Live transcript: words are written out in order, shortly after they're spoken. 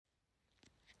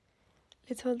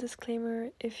Little disclaimer: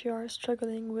 if you are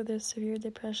struggling with a severe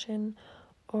depression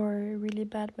or really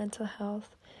bad mental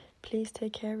health, please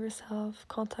take care of yourself,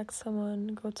 contact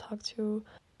someone, go talk to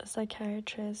a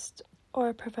psychiatrist or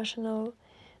a professional.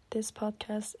 This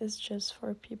podcast is just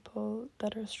for people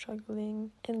that are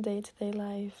struggling in day-to-day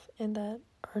life and that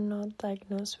are not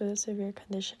diagnosed with a severe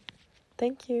condition.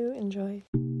 Thank you. Enjoy.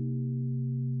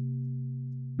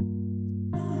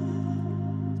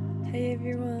 Hey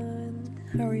everyone,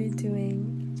 how are you doing?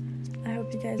 I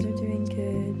hope you guys are doing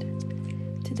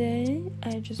good. Today,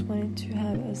 I just wanted to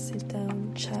have a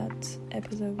sit-down chat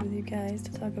episode with you guys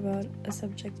to talk about a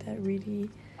subject that really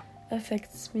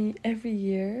affects me every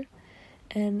year.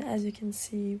 And as you can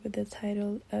see with the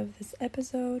title of this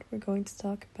episode, we're going to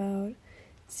talk about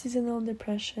seasonal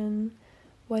depression,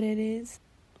 what it is,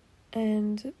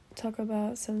 and talk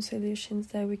about some solutions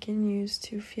that we can use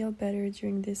to feel better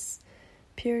during this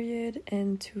period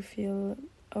and to feel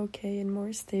okay and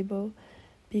more stable.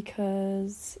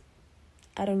 Because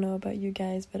I don't know about you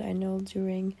guys, but I know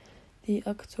during the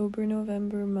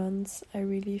October-November months I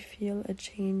really feel a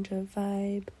change of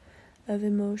vibe, of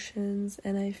emotions,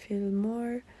 and I feel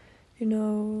more,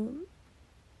 down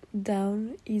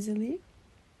easily.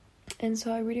 And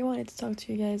so I really wanted to talk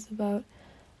to you guys about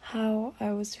how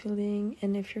I was feeling,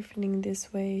 and if you're feeling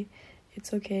this way,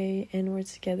 it's okay and we're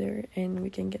together and we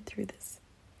can get through this.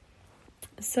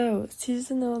 So,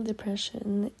 seasonal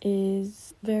depression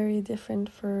is very different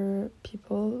for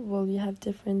people. Well, you have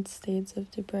different states of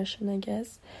depression, I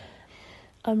guess.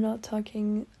 I'm not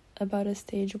talking about a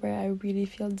stage where I really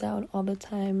feel down all the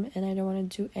time and I don't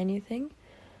want to do anything.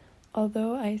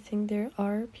 Although I think there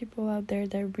are people out there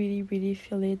that really, really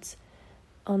feel it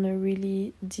on a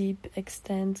really deep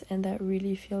extent and that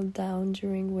really feel down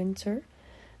during winter.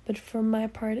 But for my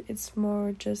part, it's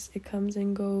more just it comes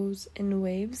and goes in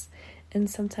waves. And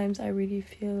sometimes I really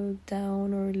feel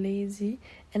down or lazy.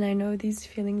 And I know these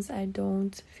feelings, I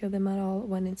don't feel them at all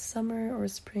when it's summer or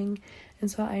spring. And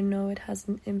so I know it has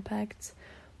an impact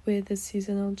with the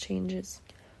seasonal changes.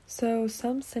 So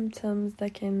some symptoms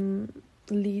that can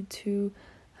lead to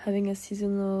having a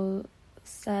seasonal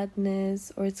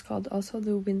sadness, or it's called also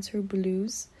the winter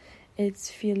blues. It's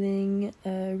feeling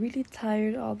really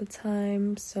tired all the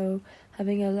time, so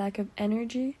having a lack of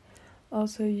energy.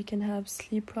 Also, you can have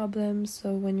sleep problems,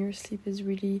 so when your sleep is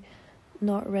really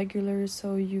not regular,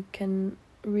 so you can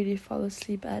really fall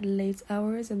asleep at late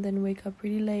hours and then wake up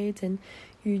really late and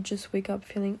you just wake up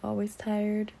feeling always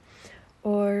tired.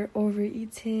 Or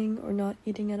overeating or not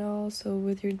eating at all, so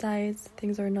with your diets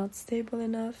things are not stable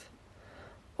enough.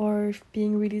 Or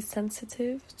being really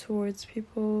sensitive towards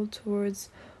people, towards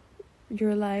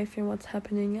your life and what's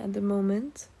happening at the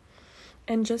moment.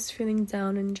 And just feeling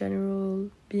down in general,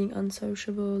 being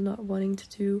unsociable, not wanting to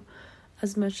do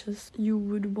as much as you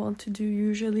would want to do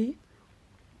usually.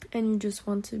 And you just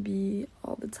want to be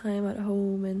all the time at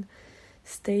home and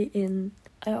stay in.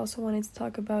 I also wanted to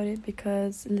talk about it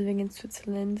because living in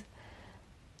Switzerland,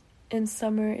 in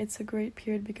summer it's a great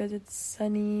period because it's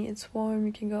sunny, it's warm,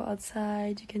 you can go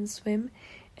outside, you can swim.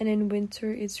 And in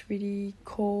winter it's really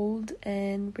cold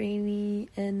and rainy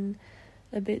and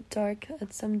a bit dark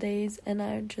at some days. And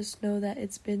I just know that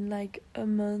it's been like a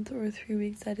month or 3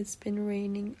 weeks that it's been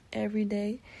raining every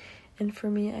day. And for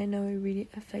me, I know it really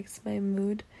affects my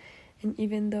mood. And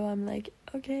even though I'm like,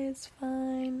 okay, it's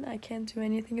fine, I can't do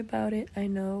anything about it, I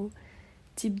know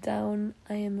deep down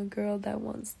I am a girl that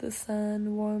wants the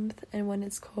sun, warmth, and when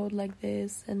it's cold like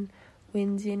this and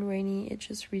windy and rainy, it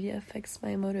just really affects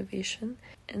my motivation.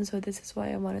 And so this is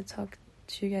why I want to talk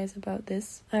to you guys about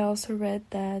this. I also read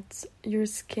that your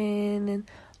skin and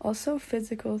also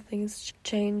physical things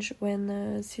change when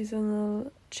a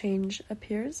seasonal change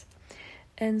appears.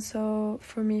 And so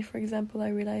for me, for example, I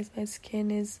realized my skin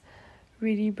is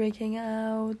really breaking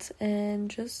out, and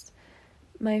just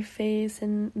my face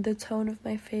and the tone of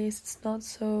my face, it's not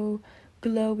so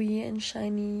glowy and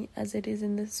shiny as it is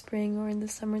in the spring or in the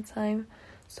summertime.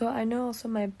 So I know also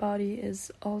my body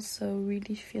is also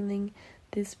really feeling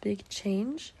this big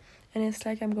change, and it's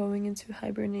like I'm going into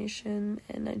hibernation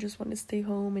and I just want to stay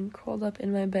home and curled up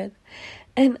in my bed.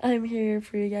 And I'm here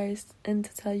for you guys and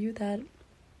to tell you that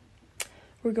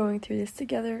we're going through this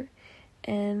together,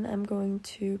 and I'm going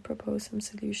to propose some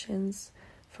solutions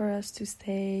for us to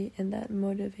stay in that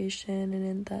motivation and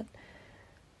in that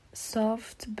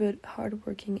soft but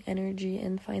hardworking energy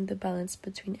and find the balance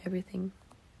between everything.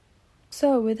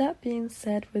 So with that being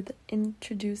said, with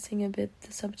introducing a bit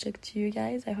the subject to you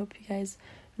guys, I hope you guys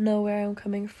know where I'm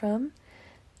coming from.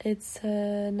 It's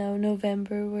now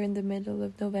November, we're in the middle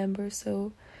of November,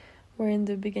 so we're in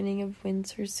the beginning of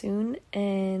winter soon,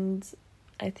 and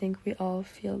I think we all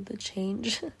feel the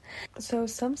change. So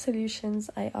some solutions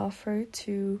I offer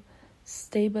to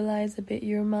stabilize a bit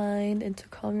your mind and to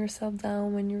calm yourself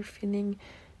down when you're feeling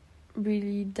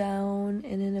really down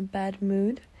and in a bad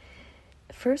mood.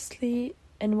 Firstly,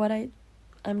 and what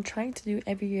I'm trying to do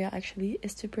every year actually,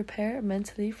 is to prepare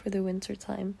mentally for the winter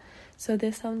time. So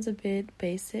this sounds a bit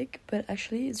basic, but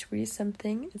actually it's really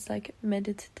something. It's like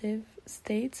meditative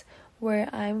state where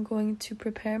I'm going to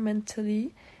prepare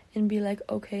mentally and be like,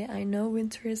 okay, I know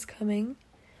winter is coming.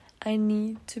 I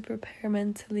need to prepare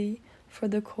mentally for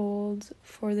the cold,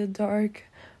 for the dark,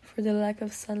 for the lack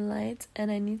of sunlight,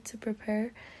 and I need to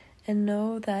prepare and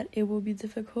know that it will be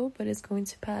difficult, but it's going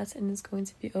to pass and it's going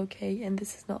to be okay, and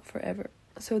this is not forever.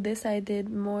 So this I did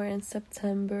more in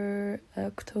September,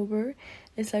 October.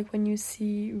 It's like when you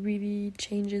see really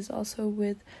changes also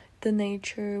with the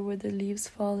nature, with the leaves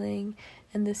falling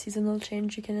and the seasonal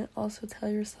change, you can also tell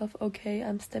yourself, okay,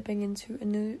 I'm stepping into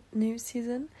a new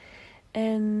season.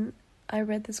 And I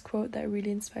read this quote that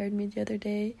really inspired me the other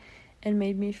day and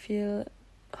made me feel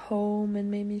home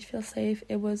and made me feel safe.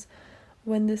 It was,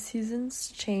 when the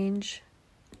seasons change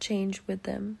with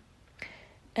them.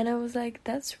 And I was like,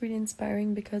 that's really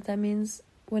inspiring, because that means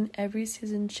when every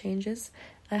season changes,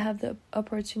 I have the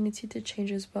opportunity to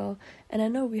change as well. And I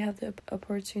know we have the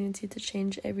opportunity to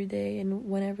change every day and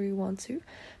whenever we want to.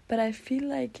 But I feel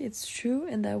like it's true,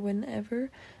 and that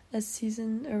whenever a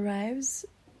season arrives,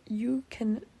 you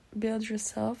can build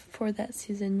yourself for that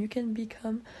season. You can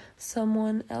become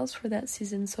someone else for that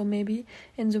season. So maybe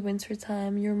in the winter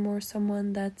time, you're more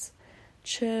someone that's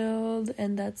chilled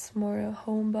and that's more a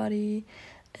homebody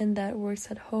and that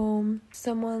works at home,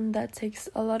 someone that takes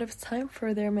a lot of time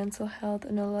for their mental health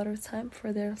and a lot of time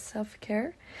for their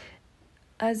self-care.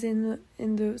 As in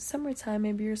the summertime,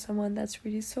 maybe you're someone that's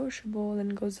really sociable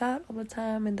and goes out all the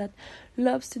time and that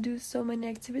loves to do so many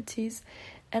activities.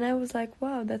 And I was like,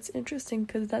 wow, that's interesting,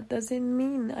 because that doesn't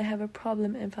mean I have a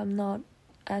problem if I'm not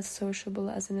as sociable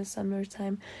as in the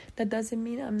summertime. That doesn't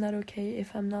mean I'm not okay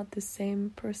if I'm not the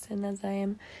same person as I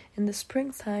am in the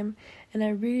springtime. And I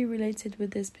really related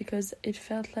with this because it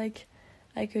felt like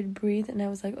I could breathe, and I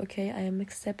was like, okay, I am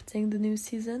accepting the new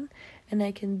season and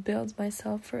I can build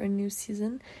myself for a new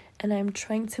season, and I'm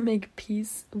trying to make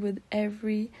peace with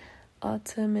every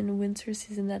autumn and winter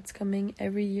season that's coming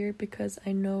every year, because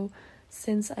I know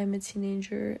since I'm a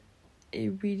teenager,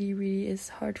 it really, really is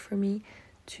hard for me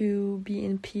to be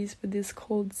in peace with these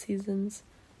cold seasons.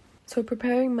 So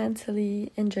preparing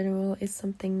mentally in general is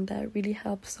something that really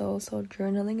helps. So also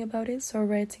journaling about it, so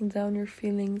writing down your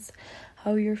feelings,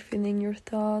 how you're feeling, your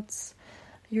thoughts,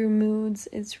 your moods.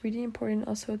 It's really important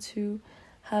also to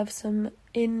have some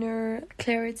inner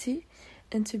clarity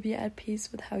and to be at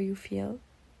peace with how you feel.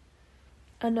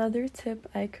 Another tip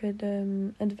I could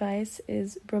advise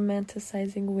is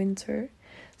romanticizing winter.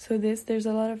 So there's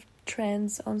a lot of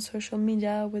trends on social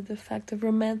media with the fact of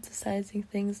romanticizing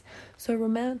things. So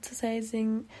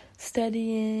romanticizing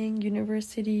studying,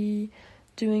 university,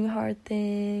 doing hard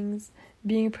things,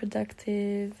 being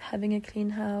productive, having a clean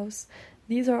house.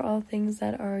 These are all things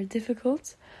that are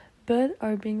difficult but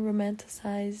are being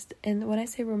romanticized. And when I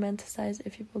say romanticized,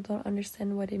 if people don't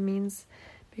understand what it means,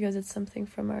 because it's something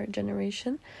from our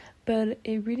generation, but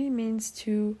it really means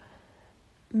to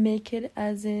make it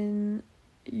as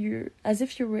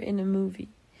if you were in a movie.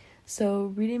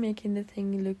 So really making the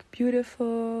thing look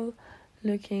beautiful,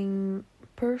 looking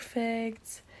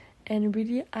perfect, and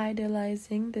really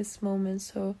idealizing this moment.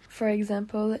 So for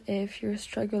example, if you're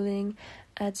struggling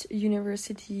at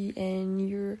university and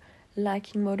you're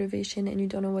lacking motivation and you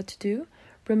don't know what to do,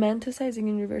 romanticizing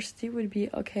university would be,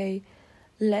 okay,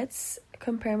 let's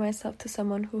compare myself to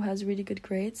someone who has really good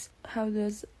grades. How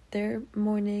does their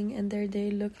morning and their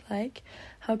day look like?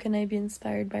 How can I be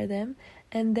inspired by them?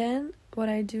 And then what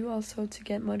I do also to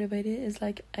get motivated is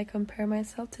like I compare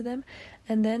myself to them,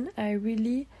 and then I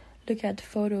really look at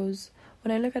photos.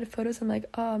 When I look at photos, I'm like,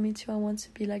 oh, me too, I want to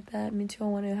be like that. Me too, I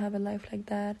want to have a life like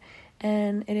that.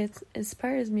 And it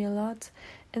inspires me a lot.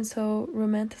 And so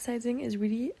romanticizing is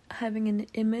really having an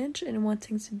image and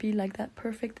wanting to be like that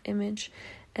perfect image,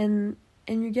 and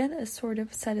you get a sort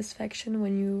of satisfaction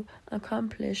when you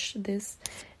accomplish this,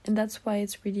 and that's why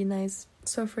it's really nice.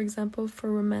 So for example, for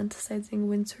romanticizing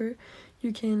winter,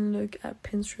 you can look at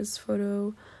Pinterest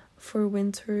photo for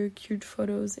winter, cute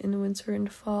photos in winter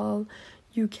and fall.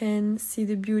 You can see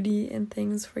the beauty in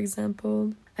things. For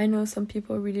example, I know some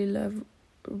people really love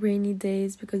rainy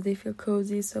days because they feel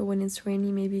cozy, so when it's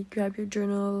rainy, maybe grab your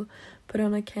journal, put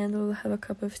on a candle, have a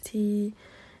cup of tea,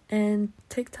 and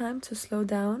take time to slow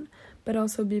down but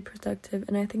also be productive.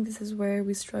 And I think this is where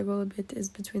we struggle a bit, is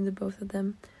between the both of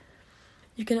them.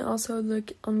 You can also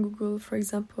look on Google, for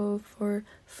example, for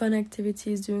fun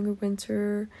activities during the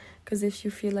winter, because if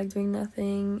you feel like doing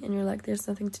nothing and you're like, there's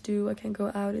nothing to do, I can't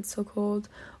go out, it's so cold,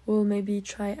 well, maybe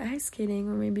try ice skating,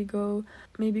 or maybe go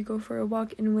for a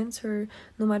walk in winter.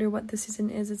 No matter what the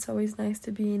season is, it's always nice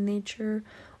to be in nature,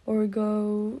 or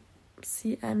go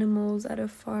see animals at a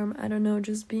farm. I don't know,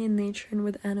 just be in nature and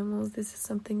with animals. This is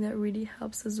something that really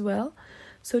helps as well.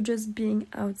 So just being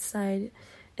outside,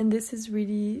 and this is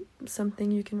really something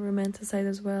you can romanticize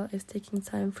as well, is taking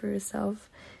time for yourself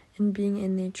and being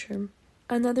in nature.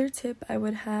 Another tip I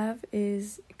would have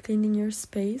is cleaning your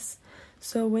space.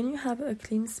 So when you have a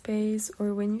clean space,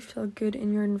 or when you feel good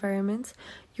in your environment,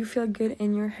 you feel good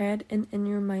in your head and in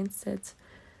your mindset.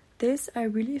 This, I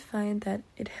really find that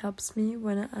it helps me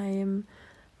when I am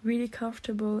really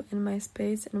comfortable in my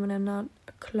space and when I'm not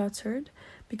cluttered.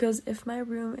 Because if my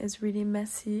room is really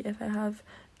messy, if I have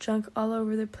junk all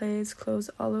over the place, clothes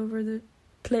all over the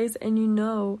place, and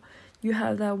you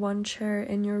have that one chair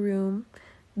in your room,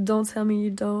 don't tell me you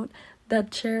don't,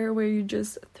 that chair where you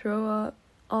just throw up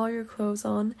all your clothes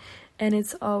on and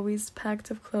it's always packed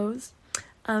of clothes,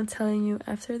 I'm telling you,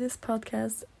 after this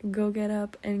podcast, go get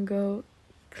up and go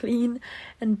clean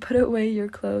and put away your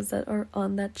clothes that are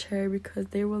on that chair, because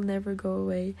they will never go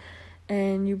away,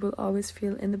 and you will always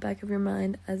feel in the back of your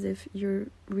mind as if you're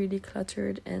really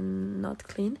cluttered and not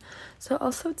clean. So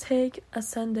also take a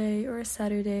Sunday or a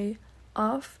Saturday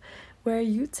off where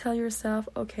you tell yourself,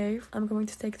 okay, I'm going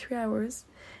to take 3 hours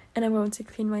and I'm going to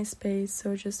clean my space.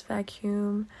 So just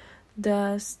vacuum,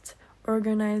 dust,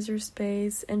 organize your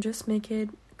space, and just make it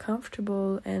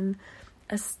comfortable and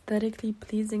aesthetically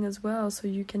pleasing as well, so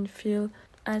you can feel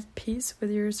at peace with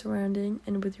your surrounding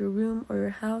and with your room or your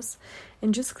house.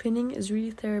 And just cleaning is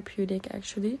really therapeutic,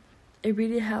 actually. It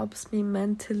really helps me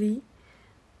mentally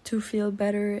to feel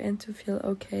better and to feel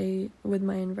okay with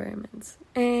my environment.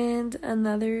 And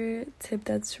another tip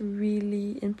that's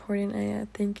really important, I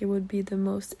think it would be the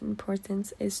most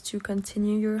important, is to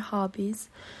continue your hobbies.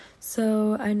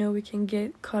 So I know we can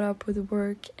get caught up with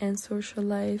work and social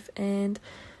life and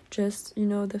just,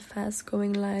 the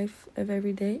fast-going life of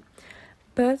every day.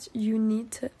 But you need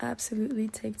to absolutely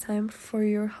take time for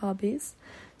your hobbies.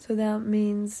 So that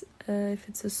means if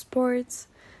it's a sport,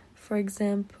 for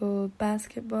example,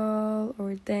 basketball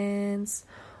or dance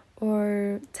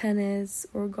or tennis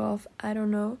or golf, I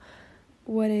don't know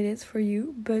what it is for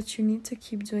you, but you need to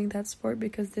keep doing that sport,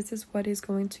 because this is what is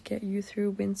going to get you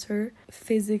through winter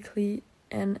physically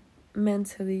and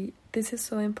mentally. This is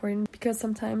so important, because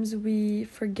sometimes we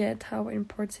forget how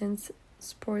important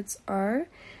sports are,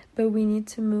 but we need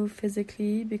to move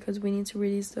physically because we need to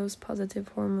release those positive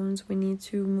hormones. We need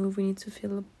to move, we need to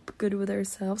feel good with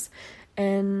ourselves.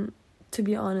 And to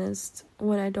be honest,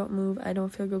 when I don't move, I don't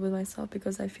feel good with myself,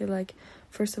 because I feel like,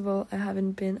 first of all, I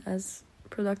haven't been as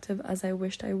productive as I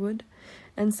wished I would,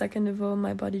 and second of all,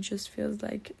 my body just feels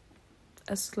like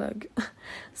a slug.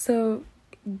 So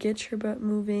get your butt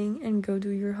moving and go do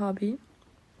your hobby.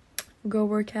 Go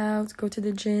work out, go to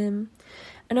the gym.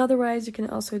 And otherwise, you can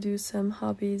also do some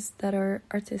hobbies that are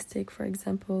artistic, for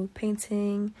example,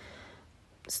 painting.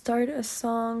 Start a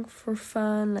song for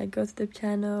fun, like go to the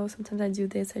piano. Sometimes I do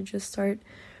this, I just start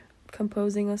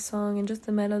composing a song, and just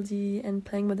the melody and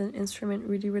playing with an instrument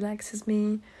really relaxes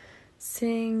me.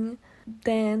 Sing,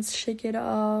 dance, shake it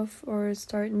off, or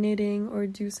start knitting, or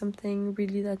do something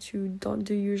really that you don't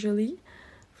do usually.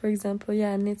 For example,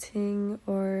 knitting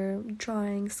or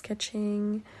drawing,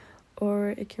 sketching, or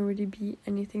it can really be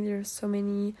anything. There are so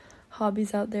many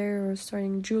hobbies out there, or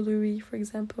starting jewelry, for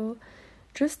example.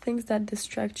 Just things that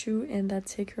distract you and that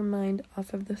take your mind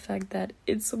off of the fact that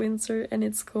it's winter and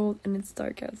it's cold and it's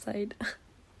dark outside.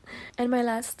 And my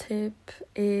last tip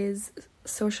is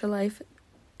social life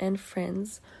and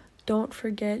friends. Don't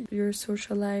forget your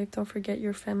social life. Don't forget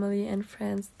your family and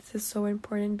friends. This is so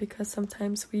important, because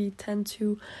sometimes we tend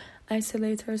to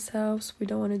isolate ourselves. We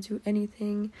don't want to do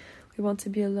anything. We want to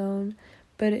be alone.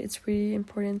 But it's really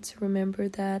important to remember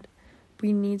that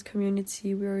we need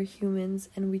community. We are humans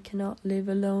and we cannot live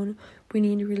alone. We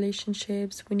need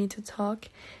relationships. We need to talk.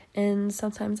 And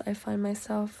sometimes I find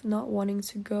myself not wanting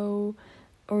to go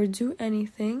or do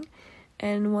anything.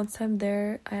 And once I'm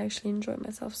there, I actually enjoy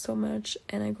myself so much,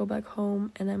 and I go back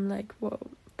home and I'm like, whoa,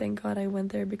 thank God I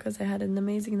went there, because I had an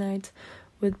amazing night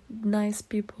with nice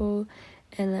people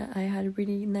and I had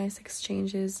really nice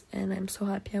exchanges, and I'm so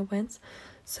happy I went.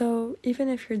 So even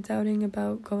if you're doubting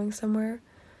about going somewhere,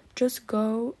 just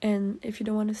go. And if you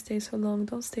don't want to stay so long,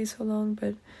 don't stay so long,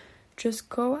 but just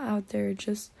go out there.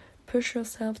 Just push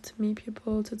yourself to meet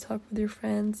people, to talk with your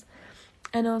friends.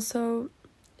 And also,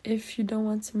 if you don't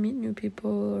want to meet new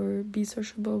people or be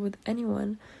sociable with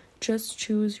anyone, just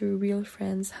choose your real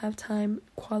friends. Have time,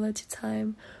 quality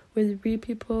time with real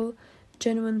people,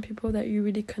 genuine people that you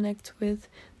really connect with.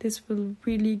 This will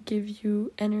really give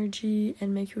you energy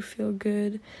and make you feel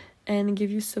good and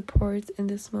give you support in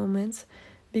this moment,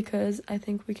 because I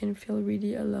think we can feel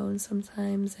really alone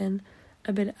sometimes and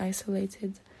a bit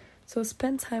isolated. So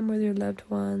spend time with your loved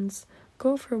ones,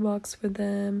 go for walks with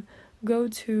them, go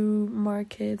to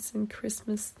markets and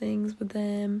Christmas things with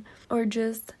them, or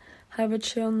just have a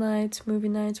chill night, movie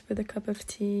night with a cup of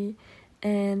tea,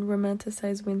 and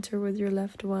romanticize winter with your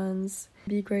loved ones.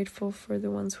 Be grateful for the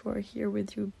ones who are here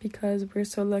with you, because we're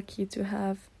so lucky to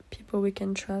have people we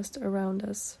can trust around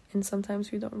us, and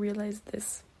sometimes we don't realize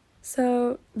this.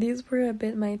 So these were a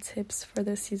bit my tips for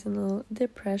the seasonal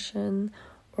depression,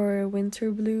 or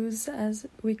winter blues as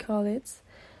we call it.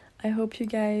 I hope you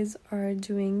guys are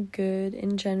doing good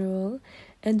in general,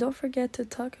 and don't forget to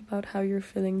talk about how you're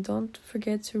feeling. Don't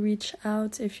forget to reach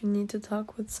out if you need to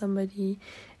talk with somebody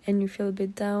and you feel a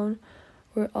bit down.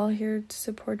 We're all here to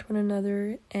support one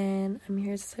another, and I'm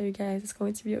here to tell you guys it's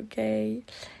going to be okay,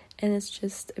 and it's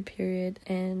just a period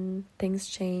and things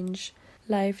change.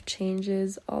 Life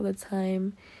changes all the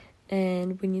time,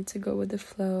 and we need to go with the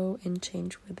flow and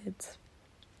change with it.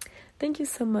 Thank you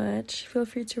so much. Feel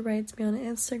free to write me on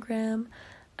Instagram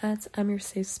at I'm Your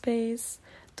Safe Space.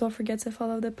 Don't forget to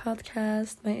follow the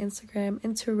podcast, my Instagram,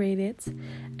 and to rate it.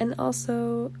 And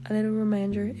also, a little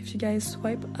reminder, if you guys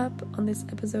swipe up on this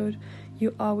episode,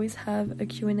 you always have a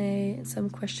Q&A and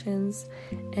some questions,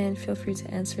 and feel free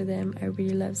to answer them. I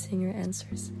really love seeing your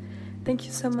answers. Thank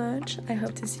you so much. I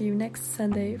hope to see you next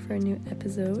Sunday for a new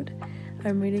episode.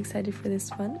 I'm really excited for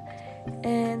this one.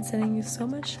 And sending you so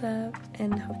much love,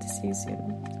 and hope to see you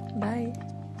soon.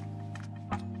 Bye.